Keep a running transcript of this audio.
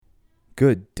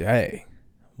Good day.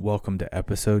 Welcome to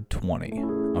episode 20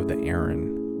 of the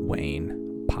Aaron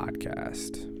Wayne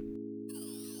podcast.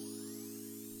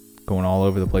 Going all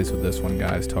over the place with this one,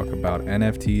 guys. Talk about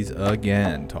NFTs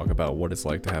again. Talk about what it's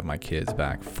like to have my kids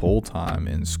back full-time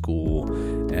in school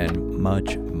and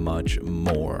much, much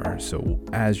more. So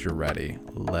as you're ready,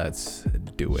 let's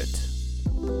do it.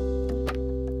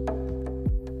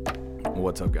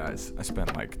 What's up, guys? I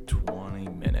spent like 20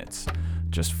 minutes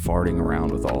just farting around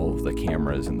with all of the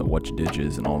cameras and the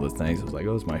whatch-digits and all the things. I was like,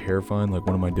 oh, is my hair fine? Like,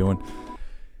 what am I doing?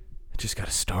 I just got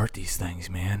to start these things,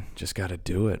 man. Just got to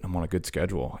do it. I'm on a good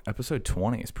schedule. Episode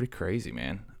 20 is pretty crazy,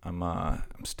 man. I'm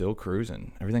still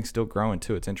cruising. Everything's still growing,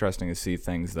 too. It's interesting to see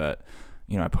things that,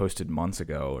 I posted months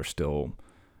ago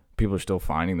people are still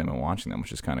finding them and watching them,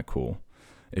 which is kind of cool.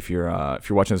 If you're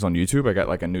watching this on YouTube, I got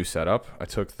like a new setup. I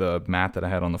took the mat that I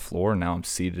had on the floor, and now I'm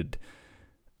seated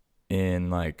in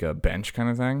like a bench kind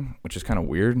of thing, which is kind of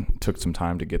weird. It took some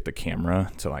time to get the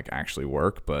camera to like actually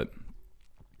work, but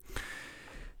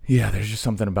yeah, there's just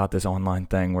something about this online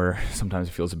thing where sometimes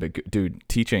it feels a bit dude,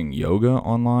 teaching yoga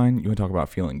online, you want to talk about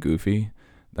feeling goofy?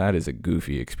 That is a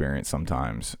goofy experience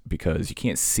sometimes because you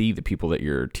can't see the people that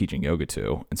you're teaching yoga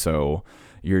to. And so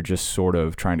you're just sort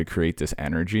of trying to create this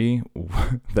energy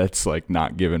that's like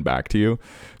not given back to you.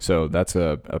 So that's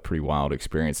a pretty wild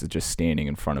experience. It's just standing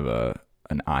in front of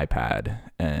an iPad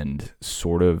and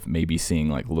sort of maybe seeing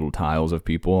like little tiles of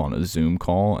people on a Zoom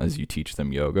call as you teach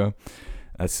them yoga.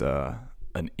 That's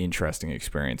an interesting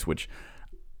experience, which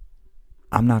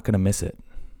I'm not going to miss it.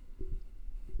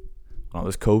 When all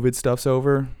this COVID stuff's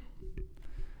over,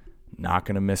 not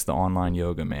going to miss the online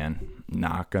yoga, man.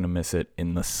 Not going to miss it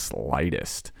in the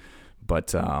slightest.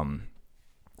 But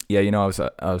yeah,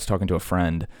 I was talking to a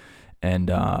friend, and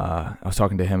I was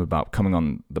talking to him about coming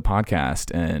on the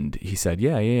podcast, and he said,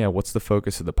 yeah, what's the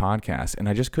focus of the podcast? And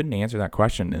I just couldn't answer that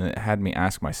question, and it had me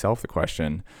ask myself the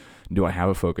question, do I have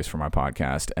a focus for my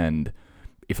podcast? And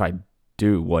if I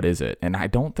do, what is it? And I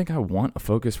don't think I want a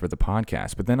focus for the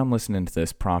podcast, but then I'm listening to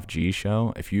this Prof G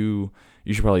show. You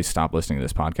should probably stop listening to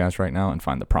this podcast right now and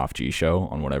find the Prof G show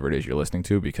on whatever it is you're listening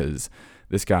to, because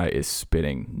this guy is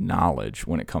spitting knowledge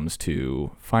when it comes to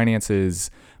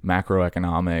finances,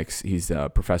 macroeconomics. He's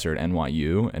a professor at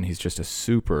NYU, and he's just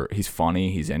he's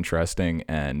funny, he's interesting,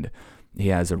 and he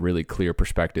has a really clear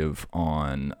perspective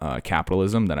on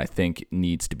capitalism that I think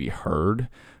needs to be heard,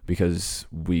 because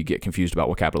we get confused about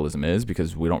what capitalism is,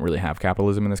 because we don't really have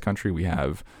capitalism in this country. We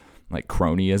have like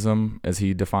cronyism, as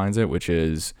he defines it, which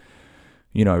is,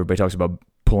 everybody talks about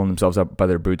pulling themselves up by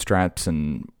their bootstraps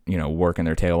and, working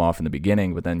their tail off in the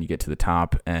beginning, but then you get to the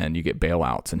top and you get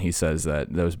bailouts. And he says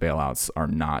that those bailouts are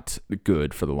not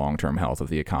good for the long-term health of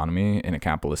the economy in a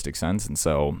capitalistic sense. And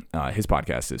so his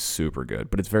podcast is super good,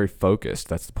 but it's very focused.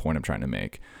 That's the point I'm trying to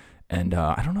make. And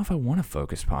I don't know if I want a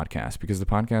focused podcast, because the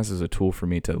podcast is a tool for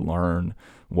me to learn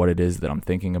what it is that I'm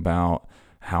thinking about,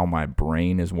 how my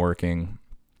brain is working.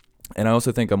 And I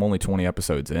also think I'm only 20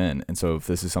 episodes in. And so if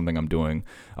this is something I'm doing,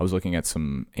 I was looking at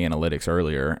some analytics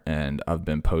earlier, and I've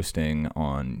been posting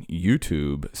on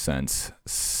YouTube since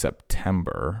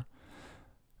September.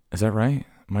 Is that right? It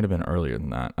might have been earlier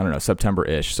than that. I don't know,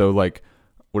 September-ish. So like,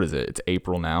 what is it? It's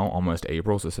April now, almost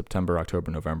April. So September,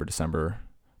 October, November, December,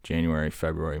 January,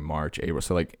 February, March, April.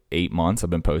 So like 8 months I've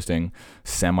been posting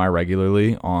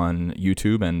semi-regularly on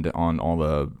YouTube and on all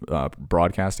the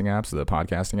broadcasting apps, the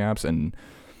podcasting apps. And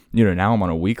now I'm on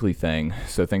a weekly thing,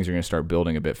 so things are going to start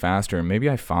building a bit faster, and maybe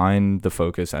I find the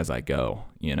focus as I go.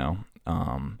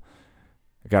 I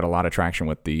got a lot of traction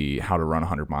with the how to run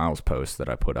 100 miles post that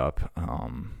I put up.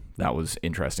 That was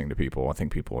interesting to people. I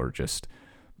think people are just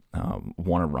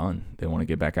want to run. They want to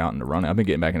get back out into running. I've been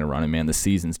getting back into running, man. The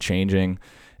season's changing.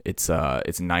 It's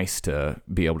nice to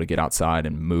be able to get outside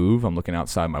and move. I'm looking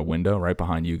outside my window right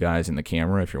behind you guys in the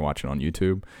camera if you're watching on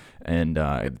YouTube, and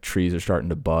the trees are starting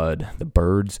to bud. The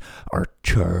birds are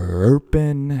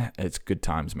chirping. It's good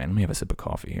times, man. Let me have a sip of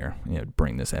coffee here.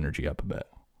 Bring this energy up a bit.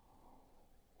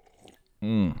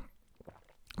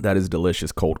 That is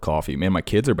delicious cold coffee. Man, my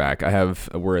kids are back.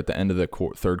 We're at the end of the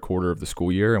third quarter of the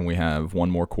school year, and we have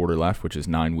one more quarter left, which is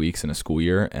 9 weeks in a school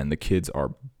year, and the kids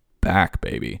are back,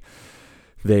 baby.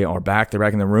 They are back. They're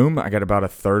back in the room. I got about a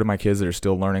third of my kids that are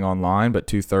still learning online, but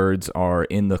 2/3 are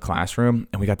in the classroom.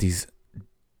 And we got these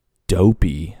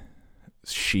dopey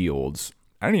shields.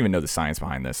 I don't even know the science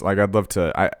behind this. Like, I'd love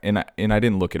to. I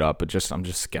didn't look it up, but I'm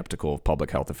just skeptical of public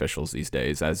health officials these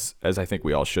days, as I think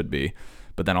we all should be.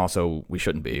 But then also we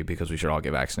shouldn't be, because we should all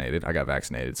get vaccinated. I got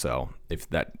vaccinated, so if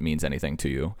that means anything to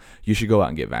you, you should go out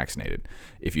and get vaccinated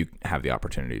if you have the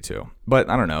opportunity to. But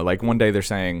I don't know. Like, one day they're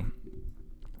saying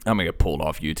I'm gonna get pulled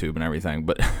off YouTube and everything,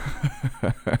 but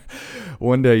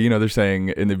one day, they're saying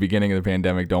in the beginning of the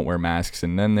pandemic, don't wear masks.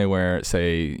 And then they wear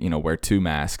 2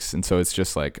 masks. And so it's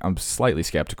just like, I'm slightly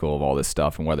skeptical of all this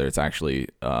stuff and whether it's actually,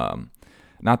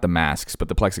 not the masks, but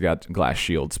the plexiglass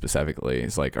shield specifically.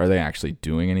 It's like, are they actually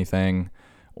doing anything?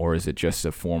 Or is it just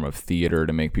a form of theater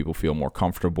to make people feel more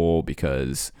comfortable?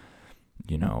 Because,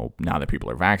 now that people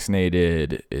are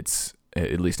vaccinated, it's,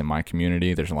 at least in my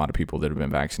community, there's a lot of people that have been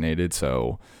vaccinated.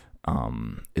 So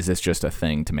is this just a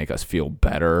thing to make us feel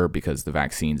better because the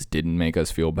vaccines didn't make us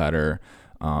feel better?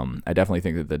 I definitely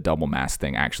think that the double mask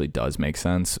thing actually does make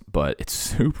sense, but it's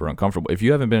super uncomfortable. If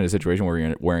you haven't been in a situation where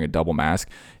you're wearing a double mask,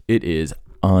 it is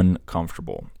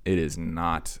uncomfortable. It is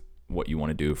not what you want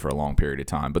to do for a long period of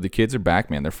time. But the kids are back,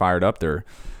 man. They're fired up. They're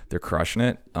crushing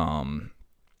it.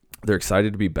 They're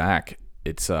excited to be back.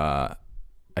 It's I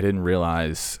didn't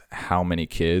realize how many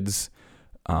kids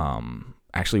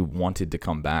actually wanted to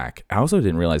come back. I also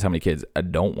didn't realize how many kids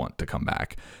don't want to come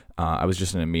back. I was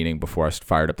just in a meeting before I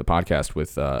fired up the podcast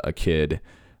with a kid,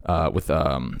 with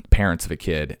parents of a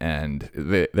kid, and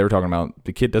they were talking about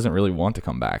the kid doesn't really want to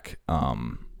come back.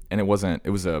 And it was I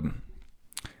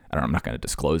don't know, I'm not going to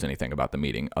disclose anything about the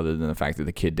meeting other than the fact that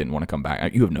the kid didn't want to come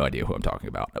back. You have no idea who I'm talking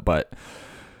about, but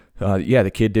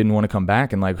the kid didn't want to come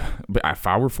back. And like, if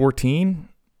I were 14,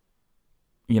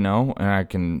 and I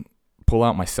can pull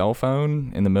out my cell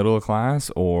phone in the middle of class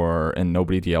and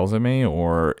nobody yells at me,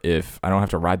 or if I don't have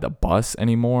to ride the bus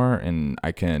anymore and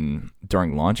I can,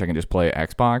 during lunch, I can just play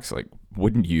Xbox, like,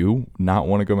 wouldn't you not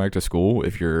want to go back to school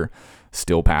if you're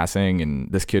still passing? And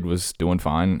this kid was doing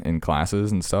fine in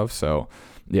classes and stuff. So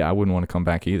yeah, I wouldn't want to come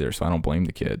back either. So I don't blame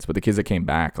the kids, but the kids that came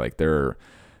back, like they're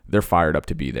fired up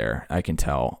to be there. I can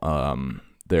tell.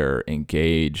 They're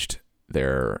engaged.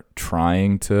 They're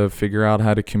trying to figure out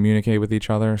how to communicate with each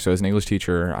other. So as an English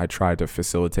teacher, I try to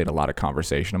facilitate a lot of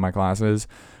conversation in my classes,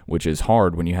 which is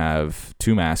hard when you have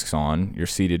 2 masks on, you're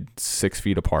seated 6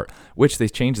 feet apart, which they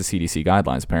changed the CDC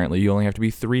guidelines. Apparently you only have to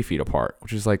be 3 feet apart,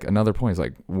 which is like another point. It's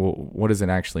like, well, what does it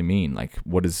actually mean? Like,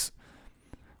 what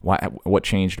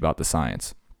changed about the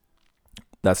science?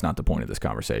 That's not the point of this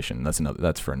conversation.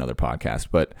 That's for another podcast.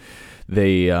 But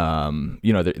they,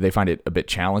 they find it a bit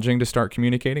challenging to start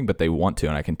communicating, but they want to,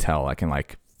 and I can tell. I can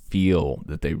like feel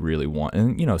that they really want.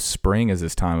 And spring is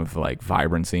this time of like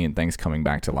vibrancy and things coming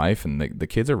back to life, and the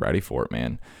kids are ready for it,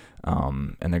 man.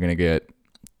 And they're gonna get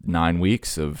 9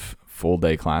 weeks of full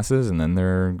day classes, and then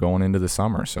they're going into the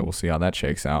summer. So we'll see how that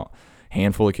shakes out.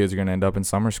 Handful of kids are gonna end up in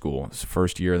summer school. It's the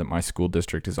first year that my school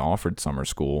district has offered summer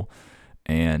school.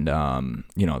 And,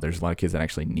 there's a lot of kids that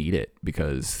actually need it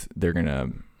because they're going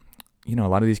to, a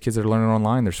lot of these kids that are learning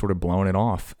online, they're sort of blowing it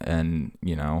off. And,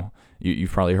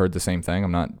 you've probably heard the same thing.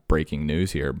 I'm not breaking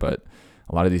news here, but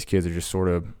a lot of these kids are just sort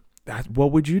of,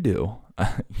 what would you do?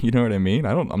 You know what I mean?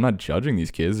 I'm not judging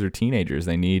these kids. They're teenagers.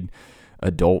 They need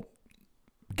adult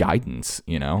guidance,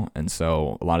 And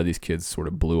so a lot of these kids sort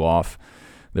of blew off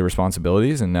their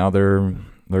responsibilities, and now their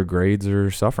grades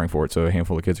are suffering for it. So a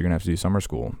handful of kids are going to have to do summer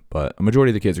school, but a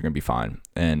majority of the kids are going to be fine.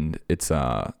 And it's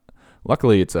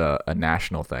luckily it's a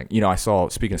national thing. I saw,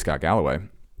 speaking of Scott Galloway,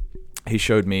 he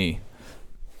showed me,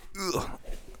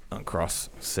 uncross,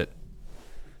 sit,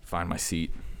 find my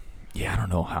seat. Yeah, I don't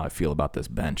know how I feel about this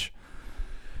bench.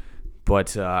 But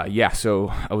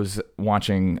so I was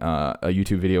watching a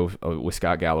YouTube video with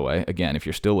Scott Galloway. Again, if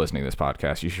you're still listening to this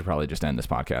podcast, you should probably just end this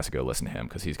podcast and go listen to him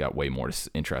because he's got way more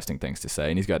interesting things to say.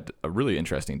 And he's got a really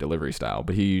interesting delivery style.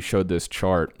 But he showed this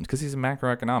chart because he's a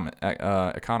macroeconomic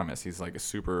economist. He's like a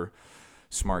super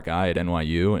smart guy at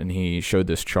NYU. And he showed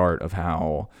this chart of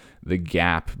how the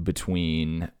gap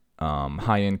between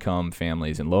high-income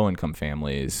families and low-income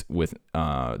families with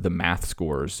the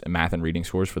math and reading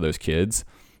scores for those kids,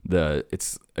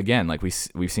 it's again like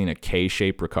we've seen a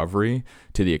K-shaped recovery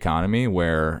to the economy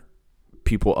where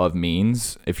people of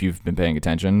means, if you've been paying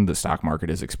attention, the stock market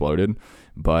has exploded,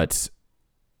 but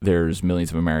there's millions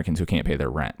of Americans who can't pay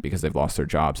their rent because they've lost their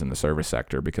jobs in the service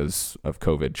sector because of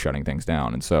COVID shutting things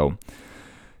down. And so,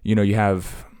 you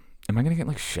have, am I going to get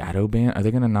like shadow banned? Are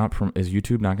they going to is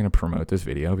YouTube not going to promote this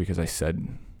video because I said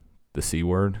the C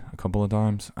word a couple of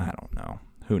times? I don't know.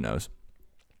 Who knows?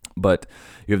 But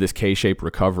you have this K-shaped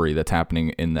recovery that's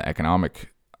happening in the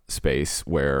economic space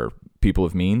where people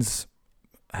of means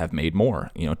have made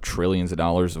more. Trillions of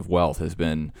dollars of wealth has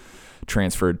been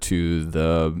transferred to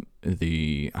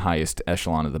the highest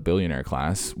echelon of the billionaire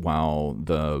class, while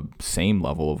the same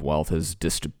level of wealth has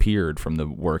disappeared from the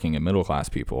working and middle class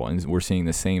people. And we're seeing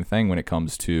the same thing when it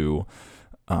comes to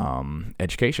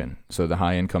education. So the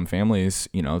high income families,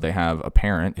 they have a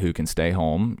parent who can stay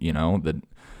home,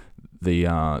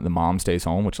 the mom stays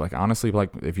home, which like honestly,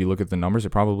 like if you look at the numbers, it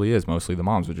probably is mostly the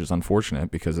moms, which is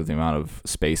unfortunate because of the amount of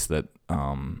space that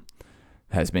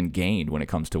has been gained when it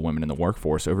comes to women in the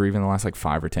workforce over even the last like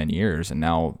 5 or 10 years. And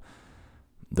now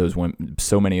those women,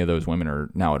 so many of those women are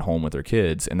now at home with their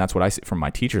kids. And that's what I see from my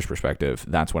teacher's perspective.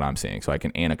 That's what I'm seeing. So I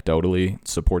can anecdotally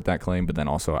support that claim, but then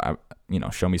also,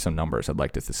 show me some numbers I'd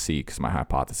like to see, because my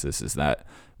hypothesis is that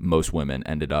most women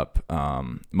ended up,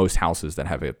 most houses that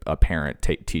have a parent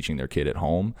teaching their kid at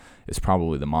home is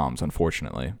probably the moms,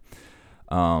 unfortunately.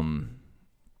 And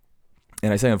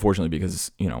I say unfortunately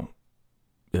because,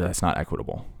 that's not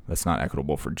equitable. That's not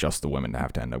equitable for just the women to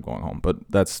have to end up going home. But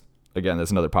that's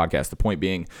another podcast. The point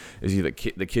being is the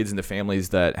kids and the families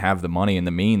that have the money and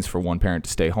the means for one parent to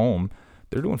stay home,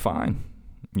 they're doing fine.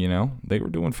 They were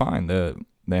doing fine.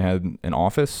 They had an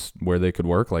office where they could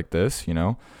work like this,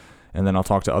 and then I'll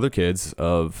talk to other kids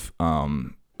of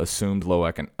assumed low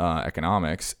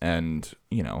economics, and,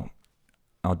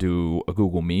 I'll do a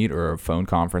Google Meet or a phone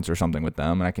conference or something with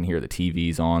them, and I can hear the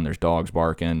TV's on, there's dogs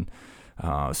barking,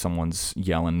 someone's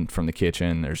yelling from the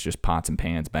kitchen, there's just pots and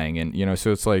pans banging,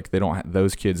 so it's like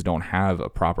those kids don't have a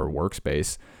proper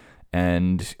workspace,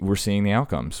 and we're seeing the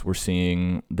outcomes. We're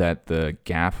seeing that the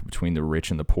gap between the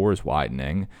rich and the poor is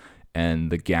widening,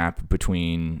 and the gap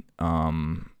between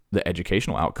the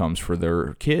educational outcomes for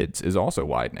their kids is also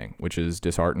widening, which is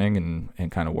disheartening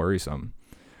and kind of worrisome.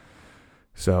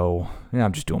 So yeah,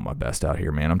 I'm just doing my best out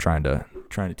here, man. I'm trying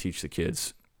to teach the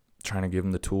kids, trying to give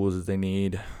them the tools that they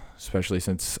need, especially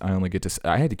since I only get to.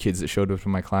 I had the kids that showed up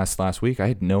in my class last week. I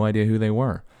had no idea who they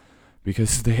were,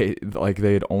 because they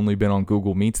had only been on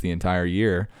Google Meets the entire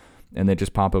year, and they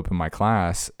just pop up in my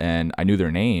class, and I knew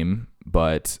their name,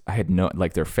 but I had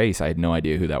their face. I had no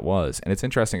idea who that was. And it's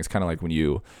interesting. It's kind of like when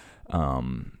you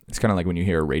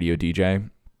hear a radio DJ,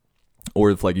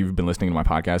 or if like you've been listening to my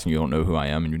podcast and you don't know who I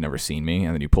am and you've never seen me,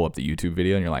 and then you pull up the YouTube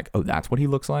video and you're like, oh, that's what he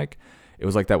looks like. It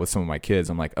was like that with some of my kids.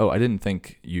 I'm like, oh, I didn't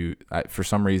think for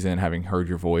some reason, having heard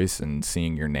your voice and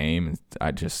seeing your name,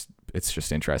 it's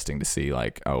just interesting to see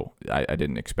like, oh, I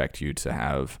didn't expect you to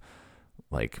have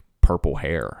like purple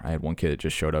hair. I had one kid that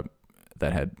just showed up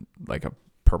that had like a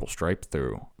purple stripe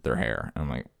through their hair. And I'm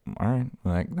like, all right,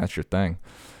 like that's your thing.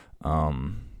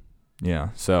 Yeah.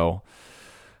 So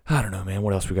I don't know, man,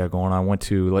 what else we got going on?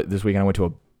 This weekend I went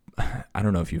to I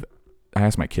don't know if I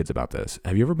asked my kids about this.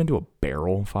 Have you ever been to a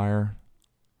barrel fire?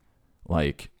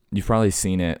 Like, you've probably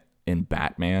seen it in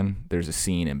Batman. There's a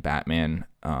scene in Batman.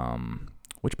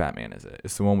 Which Batman is it?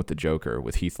 It's the one with the Joker,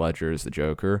 with Heath Ledger as the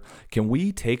Joker. Can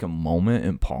we take a moment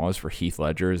and pause for Heath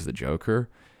Ledger as the Joker?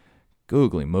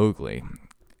 Googly moogly.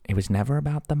 It was never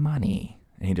about the money.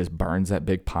 And he just burns that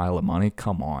big pile of money.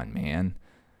 Come on, man.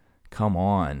 Come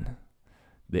on.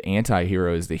 The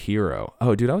anti-hero is the hero.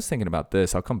 Oh, dude, I was thinking about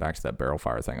this. I'll come back to that barrel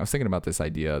fire thing. I was thinking about this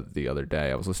idea the other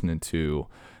day. I was listening to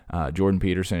Jordan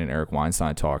Peterson and Eric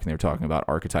Weinstein talk, and they were talking about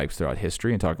archetypes throughout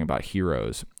history and talking about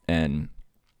heroes. And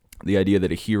the idea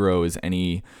that a hero is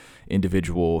any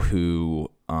individual who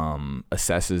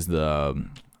assesses the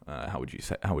how would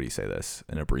you say this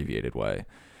in an abbreviated way?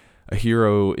 A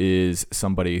hero is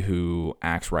somebody who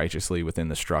acts righteously within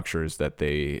the structures that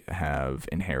they have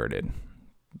inherited.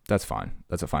 That's fine.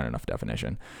 That's a fine enough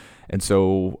definition. And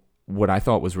so what I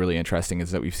thought was really interesting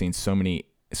is that we've seen 20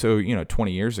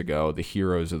 years ago, the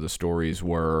heroes of the stories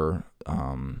were,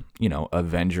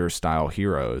 Avenger-style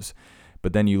heroes.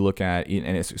 But then you look at,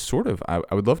 and it's sort of, I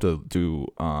would love to do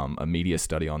a media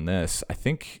study on this. I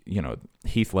think,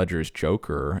 Heath Ledger's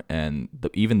Joker and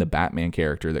even the Batman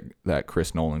character that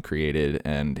Chris Nolan created,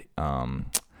 and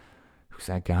who's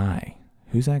that guy?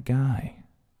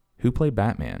 Who played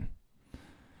Batman?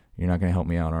 You're not going to help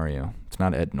me out, are you? It's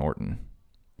not Ed Norton.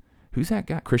 Who's that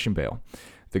guy? Christian Bale.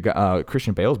 The guy,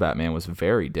 Christian Bale's Batman was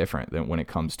very different than when it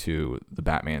comes to the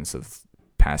Batmans of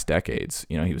past decades.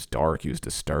 He was dark, he was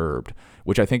disturbed,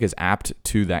 which I think is apt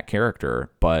to that character.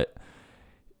 But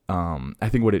I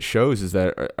think what it shows is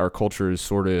that our culture is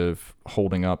sort of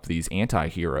holding up these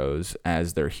anti-heroes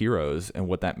as their heroes, and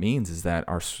what that means is that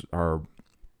our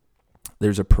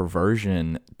there's a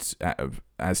perversion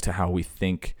as to how we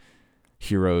think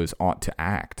heroes ought to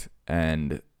act.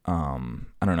 And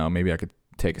I don't know, maybe I could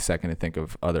take a second to think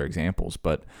of other examples,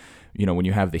 but when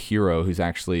you have the hero who's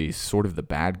actually sort of the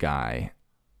bad guy,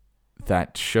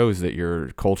 that shows that your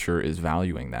culture is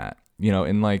valuing that.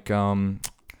 In like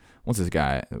what's this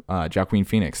guy, Joaquin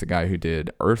Phoenix, the guy who did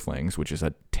Earthlings, which is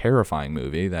a terrifying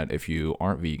movie that if you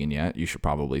aren't vegan yet, you should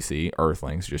probably see.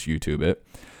 Earthlings, just YouTube it.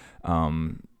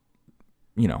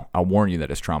 I'll warn you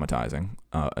that it's traumatizing.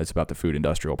 It's about the food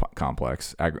industrial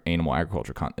complex, animal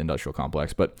agriculture industrial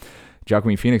complex. But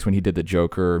Joaquin Phoenix, when he did the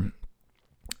Joker,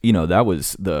 that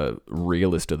was the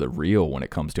realest of the real when it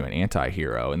comes to an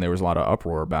anti-hero. And there was a lot of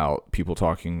uproar about people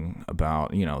talking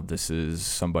about, this is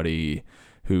somebody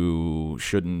who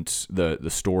shouldn't, the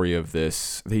story of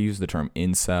this, they used the term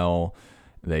incel.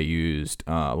 They used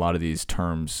a lot of these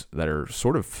terms that are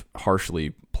sort of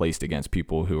harshly placed against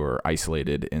people who are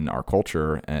isolated in our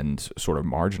culture and sort of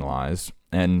marginalized.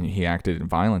 And he acted in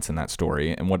violence in that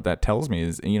story. And what that tells me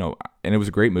is, and it was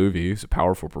a great movie. It was a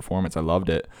powerful performance. I loved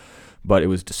it. But it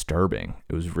was disturbing.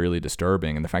 It was really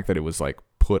disturbing. And the fact that it was like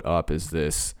put up as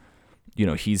this,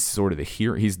 he's sort of the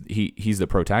hero. He's the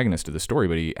protagonist of the story,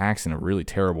 but he acts in a really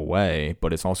terrible way.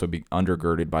 But it's also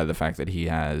undergirded by the fact that he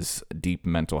has deep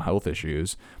mental health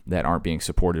issues that aren't being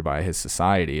supported by his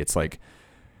society. It's like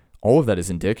all of that is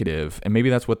indicative, and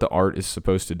maybe that's what the art is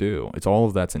supposed to do. It's all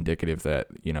of that's indicative that,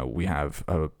 we have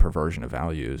a perversion of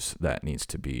values that needs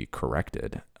to be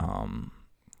corrected.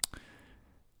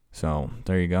 So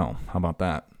there you go. How about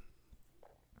that?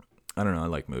 I don't know. I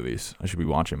like movies. I should be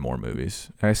watching more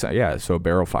movies. So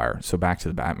Barrel Fire. So back to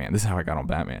the Batman. This is how I got on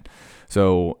Batman.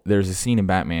 So there's a scene in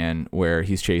Batman where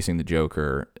he's chasing the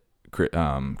Joker.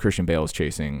 Christian Bale is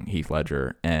chasing Heath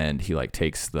Ledger, and he like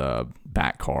takes the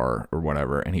Bat car or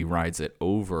whatever, and he rides it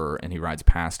over, and he rides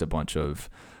past a bunch of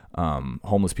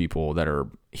homeless people that are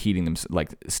heating them,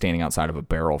 like standing outside of a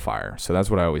barrel fire. So that's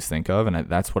what I always think of, and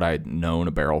that's what I'd known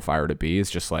a barrel fire to be.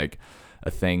 Is just like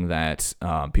a thing that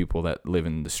people that live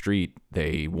in the street,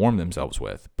 they warm themselves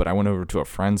with. But I went over to a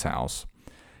friend's house,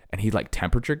 and he like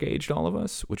temperature gauged all of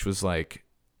us, which was like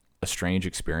a strange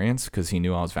experience because he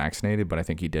knew I was vaccinated, but I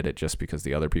think he did it just because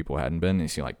the other people hadn't been. And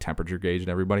he like temperature gauged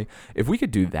everybody. If we could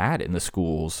do that in the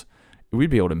schools, we'd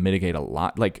be able to mitigate a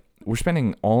lot. Like, we're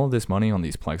spending all of this money on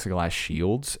these plexiglass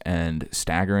shields and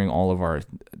staggering all of our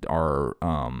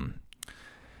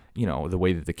the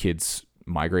way that the kids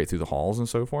migrate through the halls and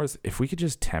so forth. If we could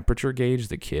just temperature gauge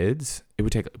the kids, it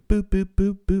would take boop, boop,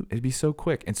 boop, boop. It'd be so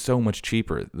quick and so much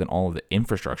cheaper than all of the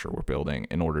infrastructure we're building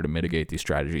in order to mitigate these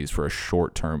strategies for a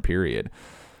short-term period.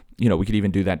 We could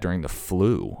even do that during the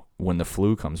flu. When the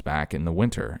flu comes back in the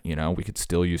winter, we could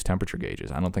still use temperature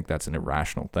gauges. I don't think that's an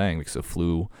irrational thing, because the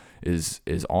flu is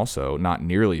also not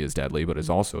nearly as deadly, but is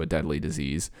also a deadly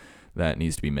disease that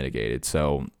needs to be mitigated.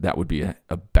 So that would be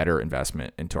a better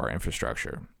investment into our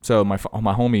infrastructure. So my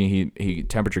homie, he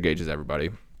temperature gauges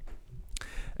everybody.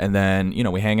 And then,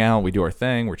 we hang out, we do our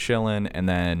thing, we're chilling. And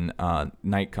then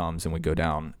night comes and we go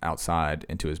down outside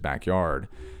into his backyard.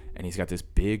 And he's got this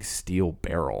big steel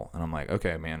barrel. And I'm like,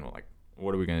 okay, man,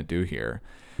 what are we going to do here?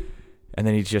 And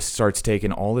then he just starts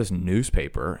taking all this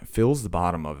newspaper, fills the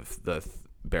bottom of the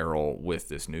barrel with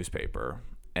this newspaper,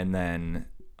 and then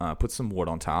puts some wood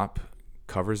on top,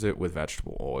 covers it with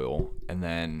vegetable oil, and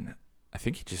then I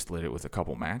think he just lit it with a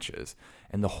couple matches.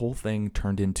 And the whole thing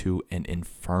turned into an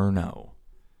inferno.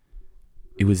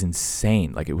 It was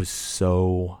insane. Like, it was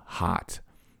so hot.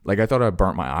 Like, I thought I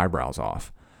burnt my eyebrows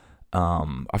off.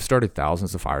 I've started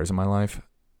thousands of fires in my life.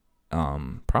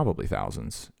 Probably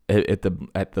thousands. At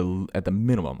the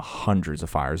minimum, hundreds of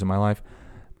fires in my life.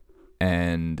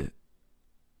 And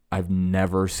I've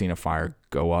never seen a fire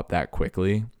go up that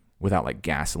quickly without like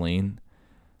gasoline.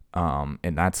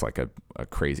 And that's like a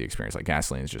crazy experience. Like,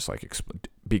 gasoline is just like,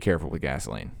 be careful with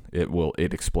gasoline.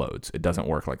 It explodes. It doesn't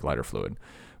work like lighter fluid.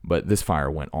 But this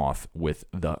fire went off with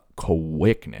the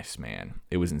quickness, man.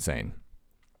 It was insane.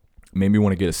 Made me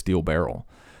want to get a steel barrel.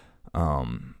 But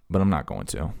I'm not going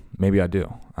to. Maybe I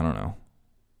do. I don't know.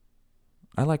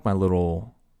 I like my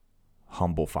little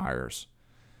humble fires.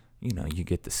 You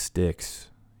get the sticks,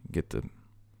 you get the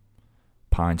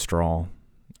pine straw.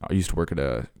 I used to work at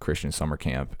a Christian summer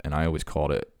camp, and I always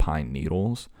called it pine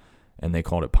needles, and they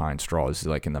called it pine straw. This is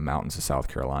like in the mountains of South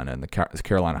Carolina and the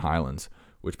Carolina Highlands,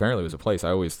 which apparently was a place. I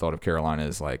always thought of Carolina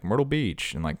as like Myrtle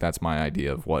Beach, and like that's my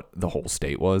idea of what the whole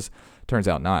state was. Turns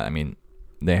out not. I mean,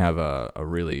 they have a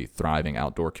really thriving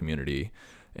outdoor community,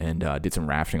 and did some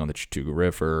rafting on the Chattooga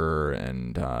River,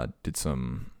 and did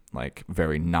some like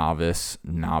very novice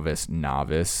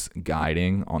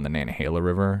guiding on the Nantahala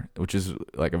River, which is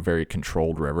like a very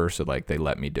controlled river. So like they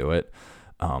let me do it,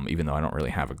 even though I don't really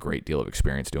have a great deal of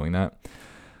experience doing that.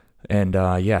 And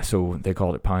so they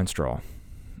called it pine straw.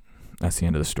 That's the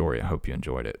end of the story. I hope you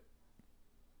enjoyed it.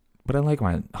 But I like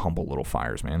my humble little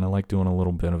fires, man. I like doing a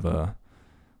little bit of a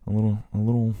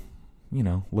little,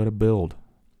 let it build.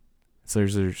 So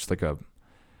there's just like a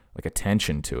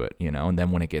tension to it, and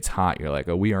then when it gets hot, you're like,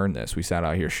 oh, we earned this. We sat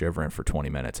out here shivering for 20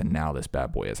 minutes, and now this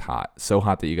bad boy is hot. So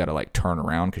hot that you got to like turn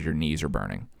around because your knees are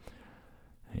burning.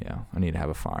 Yeah, I need to have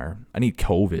a fire. I need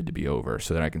COVID to be over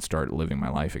so that I can start living my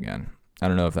life again. I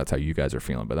don't know if that's how you guys are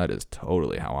feeling, but that is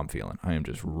totally how I'm feeling. I am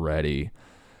just ready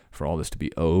for all this to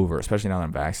be over, especially now that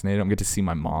I'm vaccinated. I'm going to get to see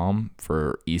my mom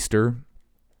for Easter.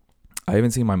 I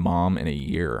haven't seen my mom in a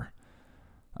year.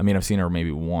 I mean, I've seen her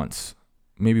maybe once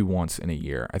in a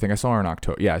year. I think I saw her in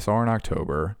October. Yeah, I saw her in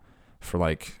October for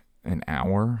like an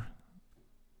hour,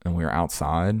 and we were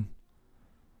outside.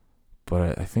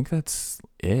 But I think that's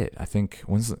it. I think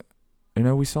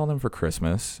we saw them for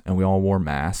Christmas, and we all wore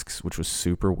masks, which was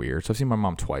super weird. So I've seen my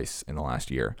mom twice in the last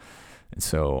year. And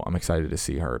so I'm excited to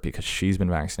see her because she's been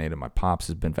vaccinated. My pops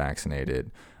has been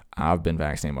vaccinated. I've been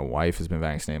vaccinated. My wife has been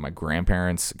vaccinated. My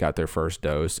grandparents got their first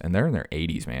dose, and they're in their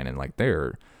 80s, man. And like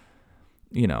they're,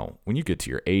 when you get to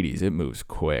your 80s, it moves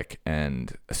quick.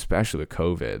 And especially with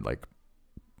COVID, like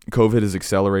COVID has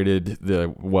accelerated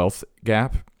the wealth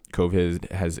gap. COVID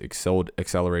has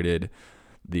accelerated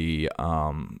the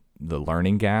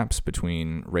learning gaps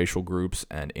between racial groups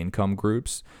and income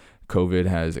groups. COVID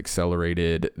has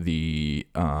accelerated the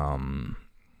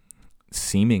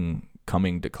seeming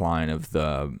coming decline of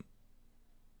the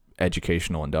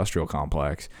educational industrial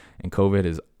complex, and COVID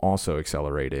has also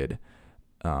accelerated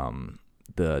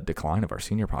the decline of our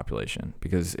senior population.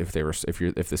 Because if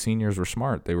the seniors were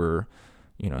smart, they were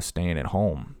staying at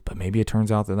home. But maybe it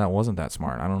turns out that wasn't that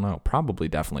smart. I don't know. Probably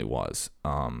definitely was.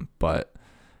 But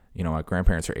my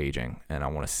grandparents are aging, and I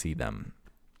want to see them.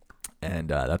 And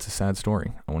that's a sad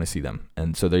story. I want to see them.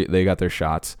 And so they got their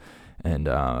shots, and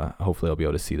hopefully I'll be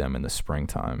able to see them in the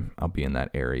springtime. I'll be in that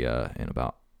area in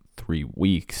about 3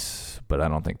 weeks, but I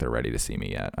don't think they're ready to see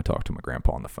me yet. I talked to my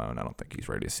grandpa on the phone. I don't think he's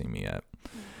ready to see me yet.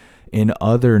 In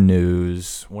other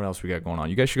news, what else we got going on?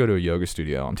 You guys should go to a yoga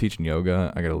studio. I'm teaching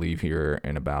yoga. I got to leave here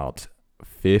in about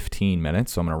 15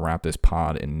 minutes, so I'm going to wrap this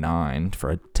pod in 9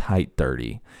 for a tight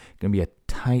 30. Going to be a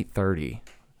tight 30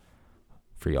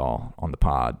 for y'all on the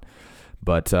pod.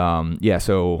 But so you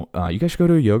guys should go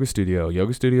to a yoga studio.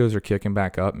 Yoga studios are kicking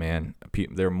back up, man.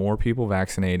 There are more people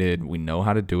vaccinated. We know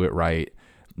how to do it right.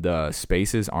 The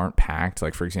spaces aren't packed.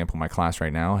 Like, for example, my class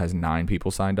right now has 9 people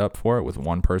signed up for it with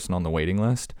 1 person on the waiting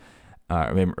list.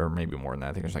 Or maybe more than that.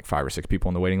 I think there's like 5 or 6 people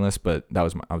on the waiting list, but I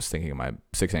was thinking of my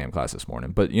 6 a.m. class this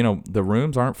morning. But, the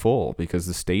rooms aren't full because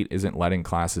the state isn't letting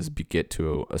classes get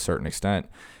to a certain extent.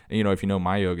 And, if you know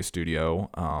my yoga studio,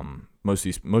 most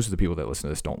of the people that listen to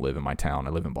this don't live in my town. I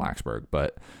live in Blacksburg,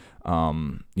 but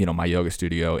my yoga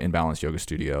studio, Inbalance Yoga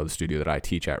Studio, the studio that I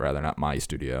teach at, rather, not my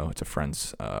studio. It's a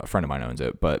friend of mine owns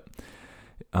it, but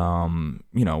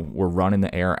we're running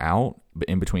the air out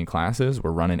in between classes.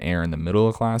 We're running air in the middle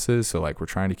of classes. So like we're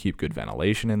trying to keep good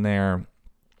ventilation in there.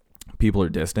 People are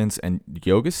distanced, and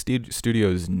yoga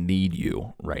studios need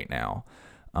you right now.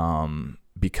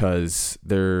 Because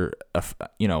they're,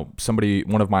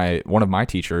 one of my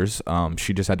teachers,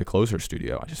 she just had to close her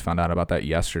studio. I just found out about that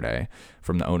yesterday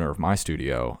from the owner of my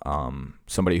studio.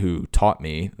 Somebody who taught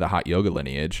me the hot yoga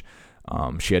lineage,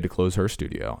 she had to close her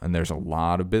studio. And there's a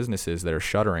lot of businesses that are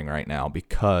shuttering right now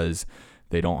because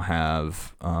they don't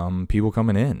have people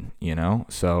coming in,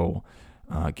 So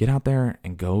get out there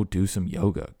and go do some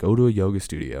yoga. Go to a yoga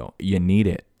studio. You need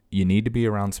it. You need to be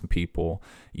around some people.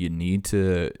 You need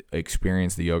to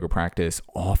experience the yoga practice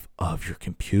off of your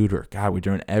computer. God, we're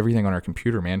doing everything on our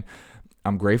computer, man.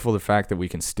 I'm grateful for the fact that we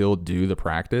can still do the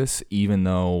practice even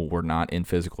though we're not in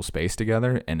physical space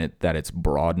together, and that it's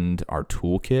broadened our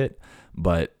toolkit.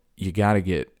 But you got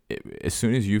to as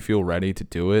soon as you feel ready to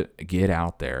do it, get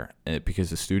out there, because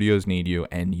the studios need you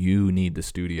and you need the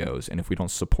studios. And if we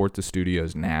don't support the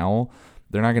studios now,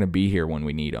 they're not going to be here when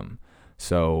we need them.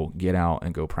 So get out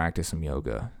and go practice some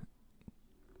yoga.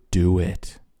 Do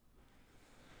it.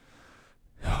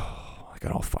 Oh, I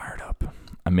got all fired up.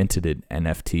 I minted an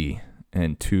NFT,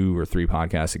 and 2 or 3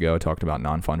 podcasts ago I talked about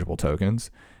non-fungible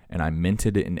tokens, and I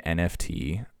minted an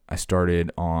NFT. I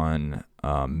started on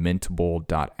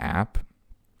mintable.app.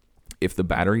 If the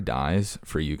battery dies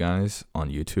for you guys on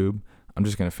YouTube, I'm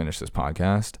just going to finish this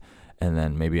podcast, and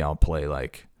then maybe I'll play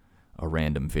like a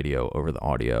random video over the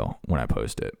audio when I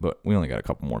post it. But we only got a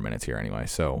couple more minutes here anyway,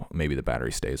 so maybe the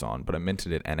battery stays on. But I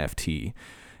minted an NFT,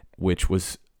 which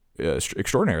was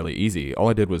extraordinarily easy. All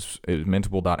I did was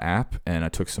mintable.app, and I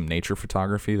took some nature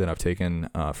photography that I've taken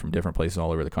from different places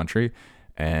all over the country,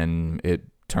 and it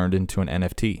turned into an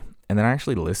NFT. And then I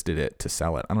actually listed it to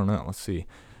sell it. I don't know. Let's see.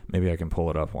 Maybe I can pull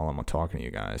it up while I'm talking to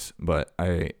you guys. But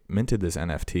I minted this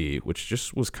NFT, which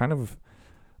just was kind of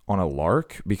on a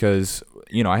lark because,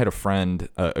 I had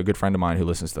a good friend of mine who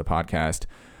listens to the podcast.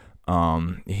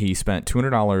 He spent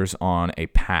 $200 on a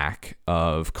pack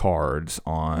of cards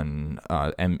on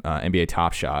NBA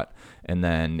Top Shot, and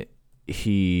then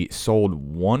he sold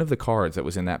one of the cards that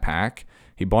was in that pack.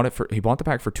 He bought the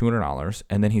pack for $200,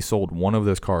 and then he sold one of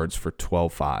those cards for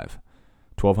 $12.5.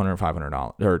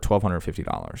 $1,200, or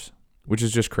 $1,250, which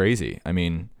is just crazy. I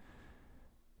mean,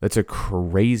 that's a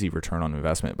crazy return on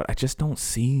investment, but I don't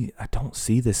see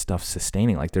this stuff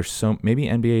sustaining. Like, there's maybe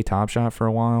NBA Top Shot for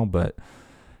a while, but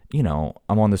I'm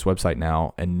on this website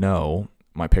now, and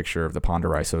my picture of the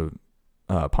Ponderosa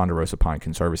Pine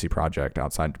Conservancy project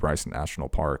outside Bryson National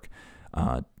Park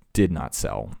did not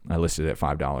sell. I listed it at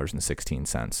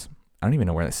 $5.16. I don't even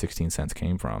know where that 16 cents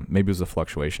came from. Maybe it was a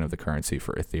fluctuation of the currency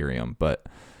for Ethereum, but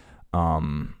there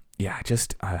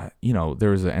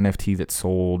was an NFT that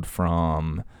sold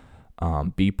from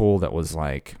Beeple that was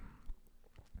like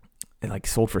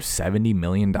sold for $70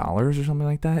 million or something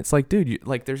like that. It's like, dude,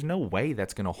 there's no way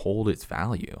that's going to hold its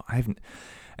value.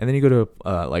 And then you go to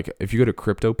if you go to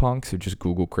CryptoPunks, or just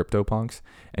Google CryptoPunks,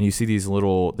 and you see these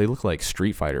they look like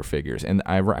Street Fighter figures. And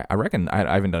I reckon,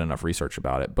 I haven't done enough research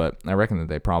about it, but I reckon that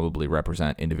they probably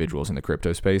represent individuals in the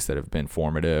crypto space that have been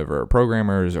formative, or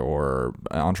programmers, or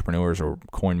entrepreneurs, or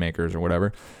coin makers, or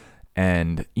whatever.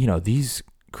 And these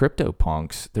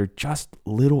CryptoPunks, they're just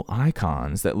little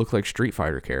icons that look like Street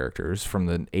Fighter characters from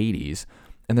the 80s,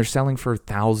 and they're selling for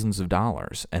thousands of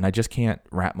dollars. And I just can't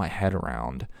wrap my head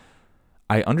around.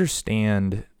 I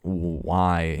understand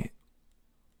why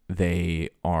they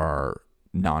are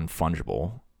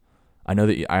non-fungible. I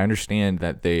understand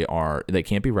that they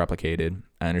can't be replicated.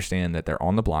 I understand that they're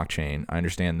on the blockchain. I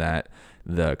understand that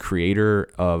the creator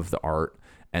of the art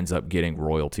ends up getting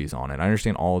royalties on it. I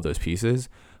understand all of those pieces,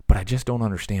 but I just don't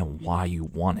understand why you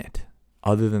want it,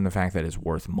 other than the fact that it's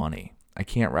worth money. I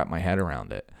can't wrap my head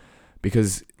around it.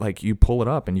 Because you pull it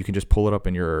up, and you can just pull it up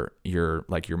in your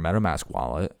MetaMask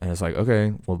wallet, and it's like,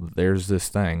 okay, well, there's this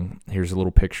thing. Here's a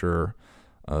little picture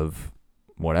of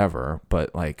whatever.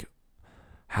 But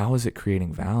how is it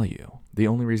creating value? The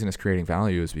only reason it's creating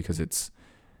value is because it's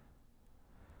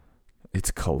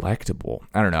collectible.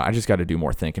 I don't know. I just got to do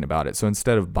more thinking about it. So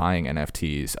instead of buying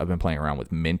NFTs, I've been playing around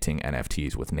with minting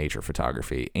NFTs with nature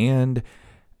photography, and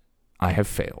I have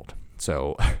failed.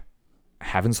 So I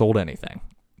haven't sold anything.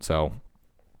 So,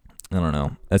 I don't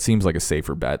know. That seems like a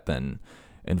safer bet than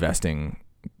investing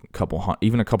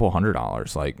even a couple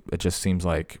 $100. It just seems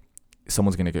like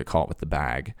someone's going to get caught with the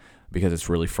bag, because it's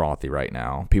really frothy right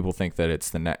now. People think that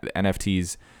it's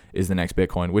NFTs is the next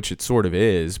Bitcoin, which it sort of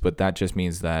is, but that just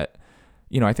means that,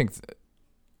 I think,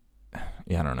 I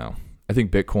don't know. I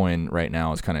think Bitcoin right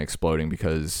now is kind of exploding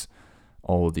because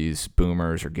all of these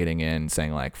boomers are getting in,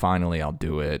 saying finally I'll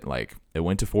do it. It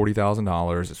went to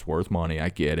 $40,000. It's worth money. I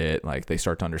get it. They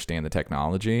start to understand the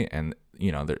technology, and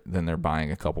then they're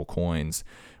buying a couple coins,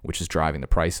 which is driving the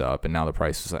price up. And now the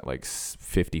price was at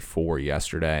 54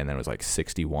 yesterday, and then it was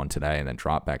 61 today, and then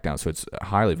dropped back down. So it's a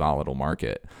highly volatile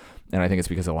market. And I think it's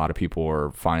because a lot of people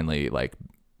are finally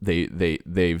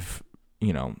they've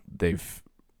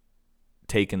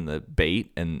taken the bait,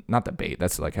 and not the bait,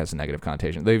 that's has a negative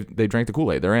connotation. They drank the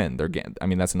Kool-Aid. They're in.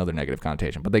 That's another negative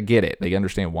connotation, but they get it. They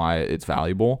understand why it's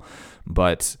valuable,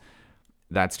 but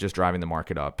that's just driving the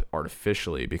market up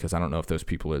artificially, because I don't know if those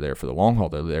people are there for the long haul.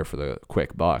 They're there for the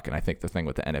quick buck. And I think the thing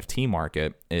with the NFT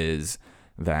market is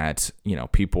that,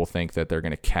 people think that they're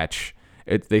going to catch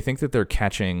it. They think that they're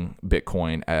catching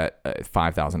Bitcoin at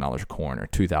 $5,000 a coin or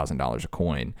 $2,000 a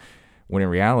coin, when in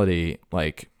reality,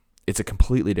 it's a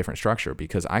completely different structure,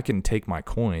 because I can take my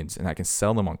coins and I can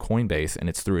sell them on Coinbase, and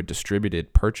it's through a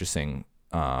distributed purchasing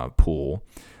pool,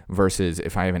 versus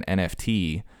if I have an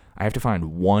NFT, I have to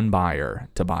find one buyer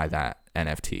to buy that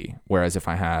NFT. Whereas if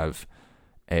I have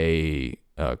a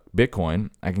Bitcoin,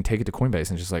 I can take it to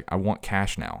Coinbase and just I want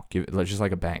cash now. Just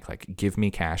like a bank, give me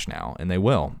cash now, and they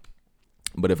will.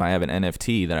 But if I have an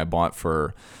NFT that I bought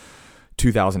for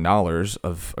 $2,000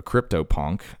 of a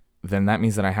CryptoPunk, then that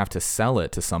means that I have to sell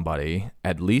it to somebody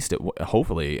at least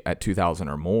hopefully at 2,000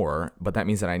 or more. But that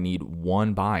means that I need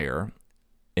one buyer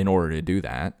in order to do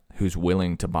that, who's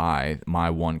willing to buy my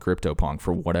one CryptoPunk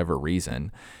for whatever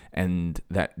reason. And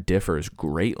that differs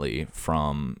greatly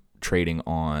from trading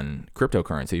on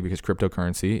cryptocurrency, because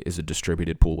cryptocurrency is a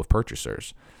distributed pool of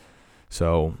purchasers.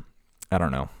 So I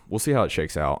don't know. We'll see how it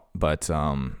shakes out. But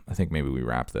I think maybe we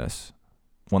wrap this.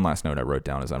 One last note I wrote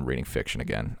down is I'm reading fiction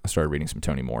again. I started reading some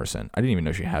Toni Morrison. I didn't even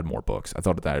know she had more books. I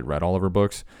thought that I'd read all of her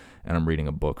books, and I'm reading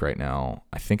a book right now.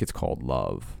 I think it's called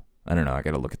Love. I don't know. I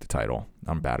got to look at the title.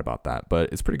 I'm bad about that,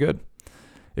 but it's pretty good.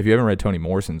 If you haven't read Toni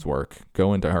Morrison's work,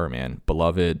 go into her, man.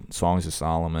 Beloved, Songs of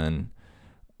Solomon,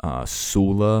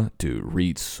 Sula. Dude,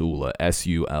 read Sula,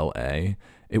 S-U-L-A.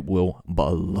 It will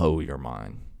blow your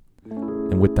mind.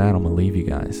 And with that, I'm going to leave you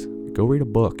guys. Go read a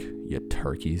book, you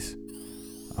turkeys.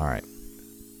 All right.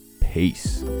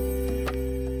 Peace.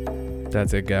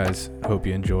 That's it, guys. Hope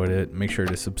you enjoyed it. Make sure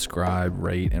to subscribe,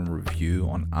 rate, and review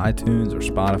on iTunes or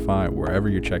Spotify, wherever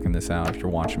you're checking this out. If you're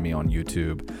watching me on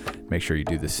YouTube, make sure you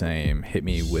do the same. Hit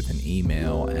me with an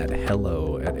email at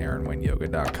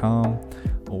hello@aaronwayneyoga.com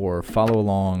or follow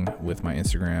along with my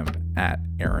Instagram at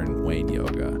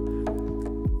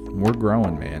aaronwayneyoga. We're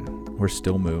growing, man. We're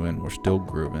still moving. We're still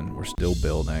grooving. We're still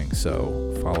building.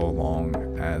 So follow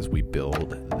along as we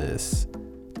build this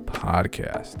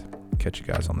podcast. Catch you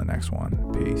guys on the next one.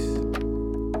 Peace.